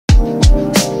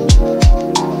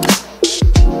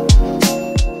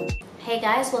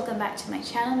guys, welcome back to my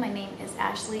channel. My name is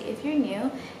Ashley if you're new,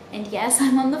 and yes,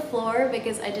 I'm on the floor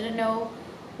because I didn't know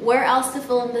where else to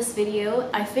film this video.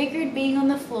 I figured being on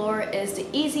the floor is the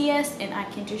easiest and I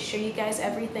can just show you guys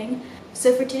everything.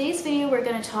 So for today's video, we're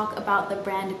going to talk about the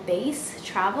brand Beis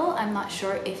Travel. I'm not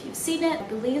sure if you've seen it. I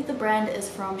believe the brand is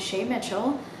from Shay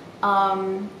Mitchell.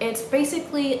 It's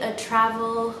basically a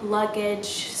travel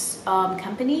luggage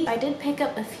company. I did pick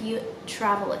up a few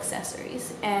travel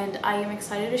accessories and I am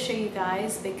excited to show you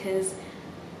guys because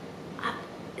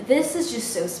this is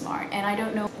just so smart and I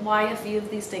don't know why a few of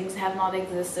these things have not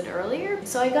existed earlier.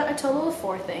 So I got a total of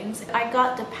 4 things. I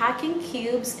got the packing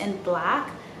cubes in black,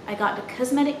 I got the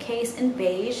cosmetic case in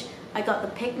beige, I got the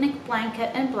picnic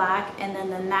blanket in black, and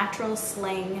then the Naturals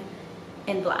Sling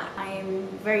in black. I am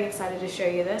very excited to show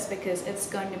you this because it's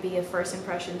going to be a first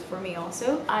impression for me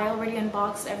also. I already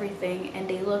unboxed everything and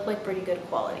they look like pretty good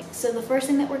quality. So the first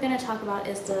thing that we're going to talk about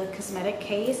is the cosmetic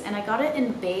case, and I got it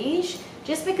in beige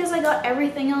just because I got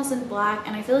everything else in black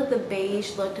and I feel like the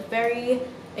beige looked very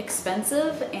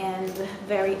expensive and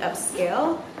very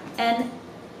upscale, and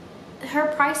her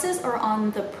prices are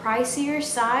on the pricier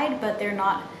side, but they're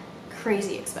not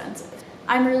crazy expensive.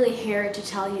 I'm really here to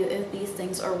tell you if these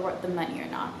things are worth the money or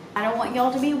not. I don't want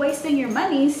y'all to be wasting your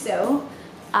money, so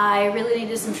I really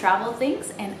needed some travel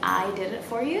things and I did it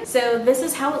for you. So this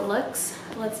is how it looks.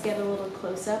 Let's get a little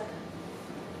close up.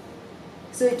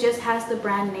 So it just has the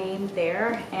brand name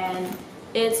there and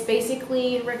it's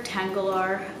basically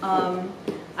rectangular.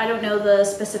 I don't know the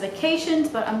specifications,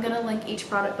 but I'm gonna link each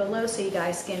product below so you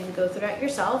guys can go through it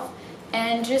yourself.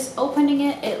 And just opening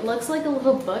it, it looks like a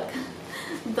little book.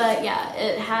 But yeah,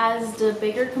 it has the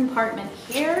bigger compartment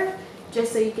here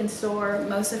just so you can store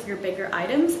most of your bigger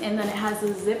items, and then it has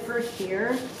a zipper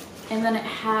here, and then it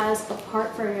has a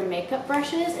part for your makeup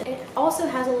brushes. It also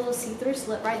has a little see-through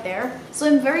slit right there. So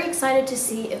I'm very excited to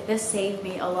see if this saved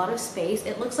me a lot of space.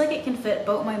 It looks like it can fit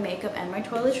both my makeup and my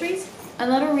toiletries.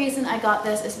 Another reason I got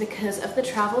this is because of the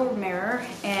travel mirror,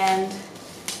 and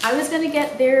I was gonna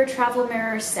get their travel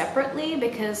mirror separately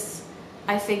because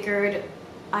I figured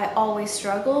I always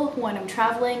struggle when I'm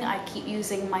traveling. I keep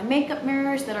using my makeup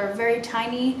mirrors that are very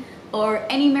tiny or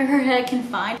any mirror that I can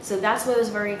find. So that's why I was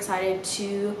very excited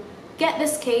to get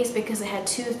this case because it had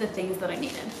 2 of the things that I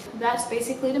needed. That's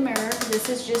basically the mirror. This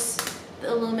is just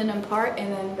the aluminum part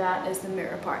and then that is the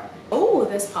mirror part. Oh,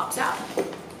 this pops out.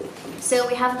 So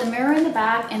we have the mirror in the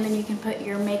back and then you can put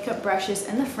your makeup brushes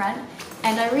in the front.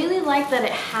 And I really like that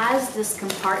it has this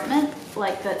compartment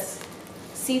like that's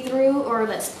see-through or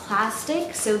that's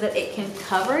plastic so that it can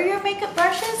cover your makeup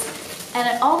brushes, and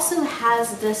it also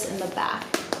has this in the back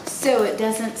so it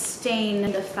doesn't stain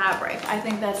the fabric. I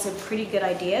think that's a pretty good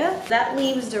idea. That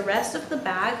leaves the rest of the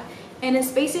bag, and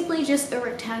it's basically just a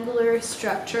rectangular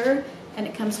structure, and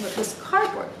it comes with this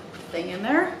cardboard thing in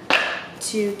there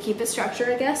to keep it structured,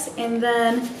 I guess. And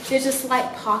then there's a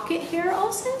slight pocket here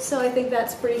also, so I think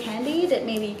that's pretty handy that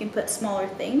maybe you can put smaller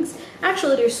things.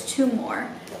 Actually, there's 2 more.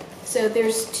 So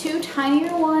there's 2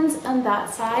 tinier ones on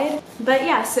that side. But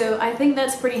yeah, so I think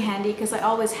that's pretty handy because I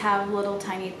always have little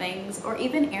tiny things or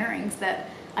even earrings that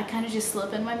I kind of just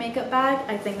slip in my makeup bag.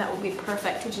 I think that would be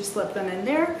perfect to just slip them in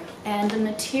there. And the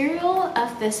material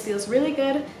of this feels really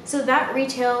good. So that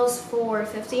retails for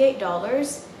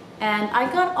 $58. And I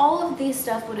got all of these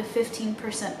stuff with a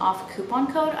 15% off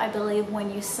coupon code. I believe when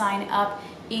you sign up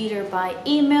either by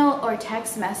email or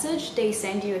text message, they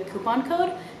send you a coupon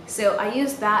code. So I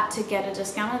used that to get a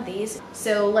discount on these.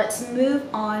 So let's move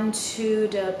on to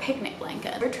the picnic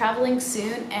blanket. We're traveling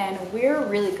soon and we're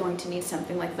really going to need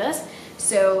something like this.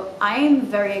 So I am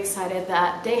very excited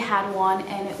that they had one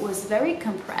and it was very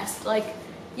compressed. Like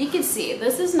you can see,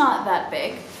 this is not that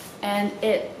big and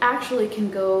it actually can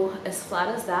go as flat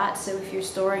as that. So if you're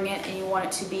storing it and you want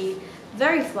it to be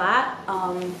very flat,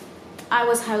 I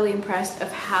was highly impressed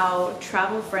of how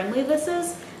travel friendly this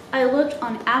is. I looked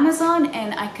on Amazon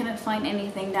and I couldn't find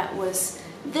anything that was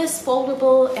this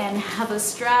foldable and have a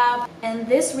strap, and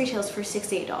this retails for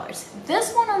 $68.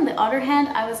 This one on the other hand,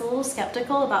 I was a little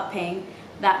skeptical about paying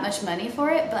that much money for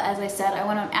it, but as I said, I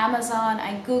went on Amazon,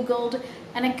 I googled,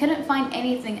 and I couldn't find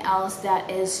anything else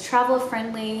that is travel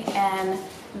friendly and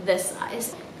this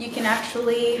size. You can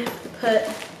actually put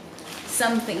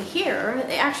something here.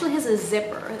 It actually has a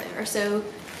zipper there, so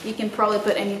you can probably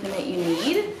put anything that you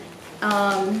need.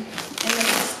 And then it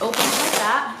just opens like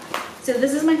that. So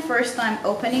this is my first time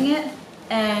opening it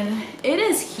and it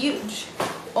is huge.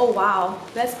 Oh wow,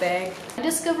 that's big. I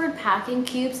discovered packing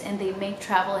cubes and they make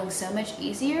traveling so much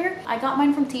easier. I got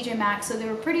mine from TJ Maxx, so they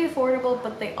were pretty affordable,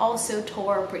 but they also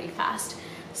tore pretty fast.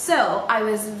 So I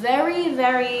was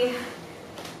very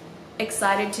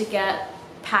excited to get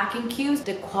packing cubes.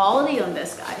 The quality on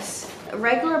this, guys.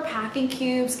 Regular packing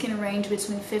cubes can range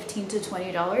between $15 to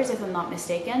 $20 if I'm not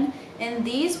mistaken. And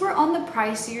these were on the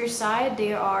pricier side.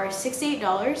 They are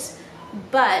 $68,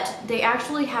 but they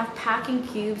actually have packing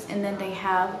cubes, and then they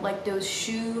have like those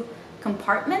shoe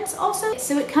compartments also.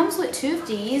 So it comes with 2 of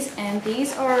these, and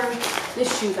these are the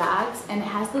shoe bags, and it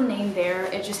has the name there.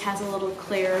 It just has a little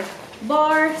clear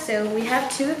bar. So we have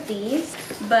 2 of these,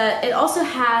 but it also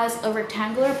has a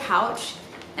rectangular pouch,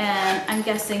 and I'm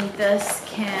guessing this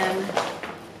can,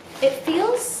 it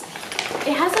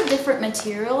has a different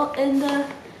material in the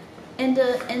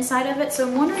inside of it, so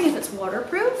I'm wondering if it's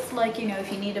waterproof, like, you know,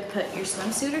 if you need to put your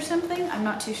swimsuit or something. I'm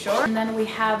not too sure. And then we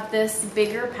have this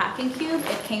bigger packing cube.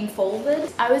 It came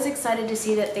folded. I was excited to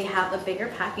see that they have a bigger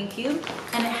packing cube,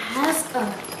 and it has a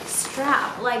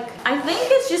strap. Like, I think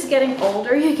it's just getting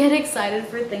older, you get excited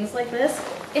for things like this.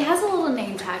 It has a little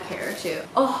name tag here too.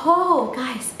 Oh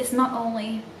guys, it's not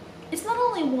only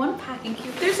one packing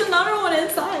cube, there's another one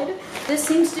inside. This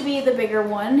seems to be the bigger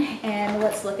one, and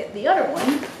let's look at the other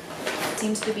one.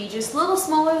 Seems to be just a little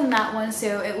smaller than that one,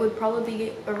 so it would probably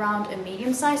be around a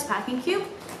medium-sized packing cube.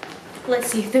 Let's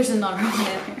see if there's another one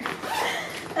in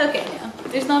here. Okay, no,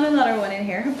 there's not another one in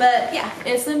here, but yeah,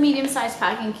 it's a medium-sized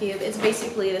packing cube. It's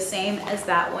basically the same as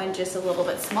that one, just a little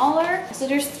bit smaller. So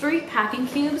there's 3 packing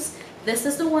cubes. This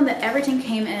is the one that everything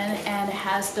came in, and it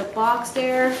has the box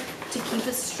there to keep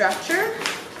it structured.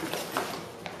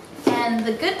 And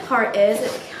the good part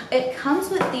is it comes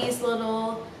with these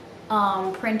little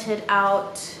printed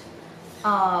out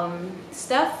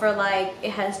stuff for, like,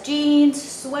 it has jeans,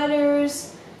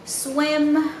 sweaters,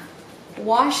 swim,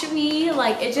 wash me,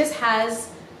 like it just has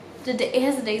the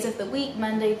days of the week,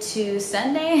 Monday to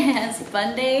Sunday. It has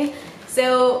fun day.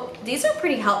 So these are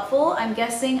pretty helpful. I'm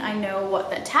guessing I know what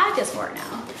the tag is for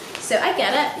now. So I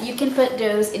get it. You can put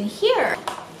those in here.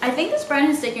 I think this brand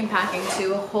is taking packing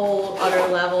to a whole other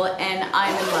level, and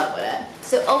I'm in love with it.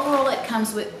 So overall, it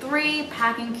comes with 3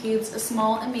 packing cubes, a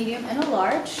small, a medium, and a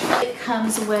large. It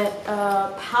comes with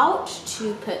a pouch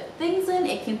to put things in.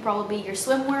 It can probably be your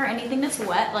swimwear, anything that's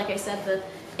wet. Like I said, the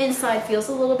inside feels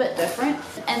a little bit different.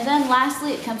 And then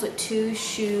lastly, it comes with 2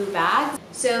 shoe bags.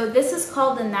 So this is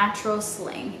called the Naturals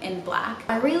Sling in black.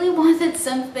 I really wanted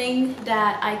something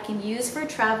that I can use for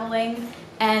traveling,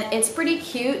 and it's pretty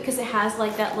cute because it has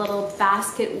like that little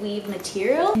basket weave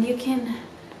material, and you can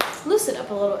loose it up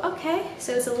a little. Okay,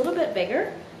 so it's a little bit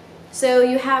bigger. So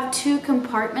you have 2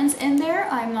 compartments in there.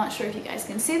 I'm not sure if you guys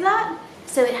can see that.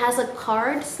 So it has a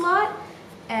card slot,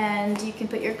 and you can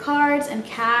put your cards and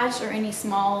cash or any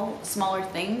smaller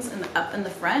things up in the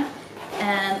front.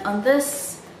 And on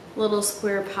this little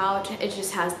square pouch, it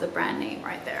just has the brand name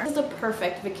right there. This is a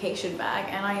perfect vacation bag,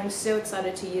 and I am so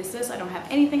excited to use this. I don't have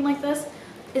anything like this.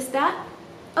 Is that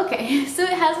okay? So it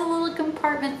has a little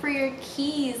compartment for your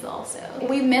keys also.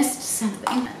 We missed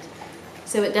something.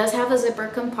 So it does have a zipper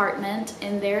compartment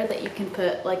in there that you can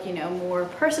put, like, you know, more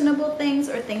personable things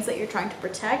or things that you're trying to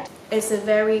protect. It's a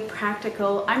very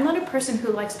practical. I'm not a person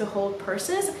who likes to hold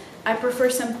purses. I prefer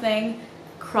something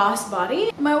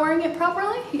crossbody. Am I wearing it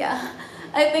properly? Yeah,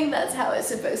 I think that's how it's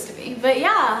supposed to be. But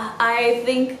yeah, I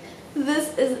think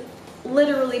this is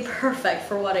literally perfect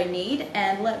for what I need.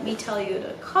 And let me tell you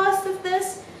the cost of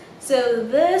this. So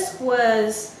this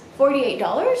was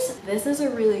 $48. This is a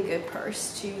really good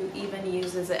purse to even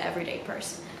use as an everyday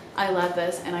purse. I love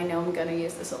this, and I know I'm gonna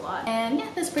use this a lot. And yeah,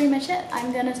 that's pretty much it.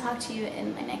 I'm gonna talk to you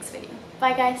in my next video.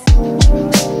 Bye guys.